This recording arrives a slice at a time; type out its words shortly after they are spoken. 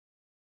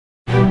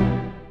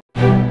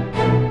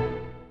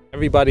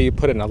Everybody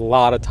put in a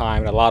lot of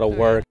time and a lot of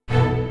work.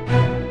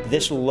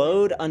 This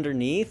load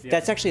underneath,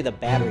 that's actually the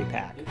battery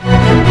pack.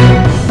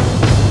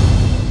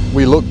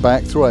 We look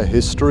back through our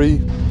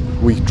history,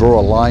 we draw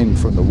a line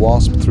from the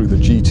Wasp through the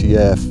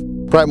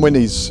GTF. Pratt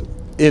Whitney's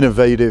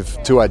innovative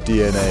to our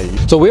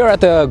DNA. So we are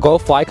at the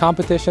GoFly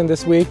competition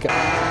this week.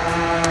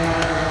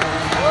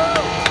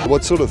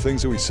 What sort of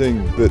things are we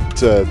seeing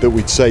that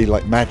we'd say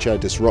like match our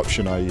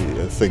disruption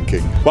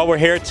thinking? Well, we're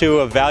here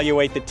to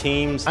evaluate the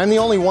teams. I'm the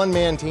only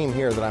one-man team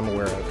here that I'm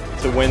aware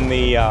of. To win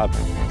the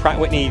Pratt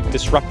Whitney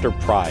Disruptor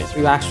Prize.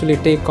 You actually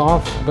take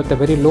off with a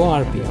very low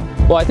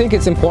RPM. Well, I think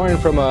it's important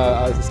from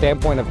a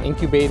standpoint of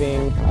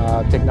incubating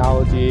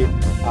technology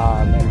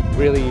and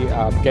really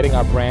getting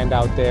our brand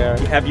out there.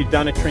 Have you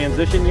done a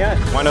transition yet?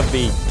 One of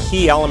the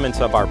key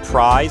elements of our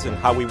prize and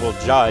how we will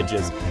judge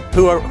is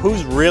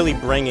who's really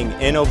bringing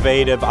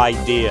innovative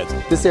ideas.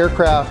 This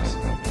aircraft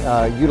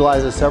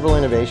utilizes several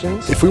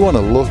innovations. If we want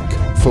to look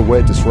for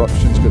where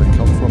disruption is going to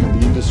come from in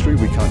the industry,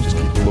 we can't just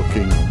keep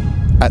looking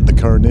at the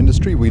current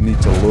industry. We need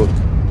to look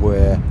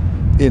where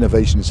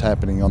innovation is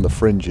happening on the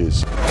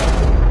fringes.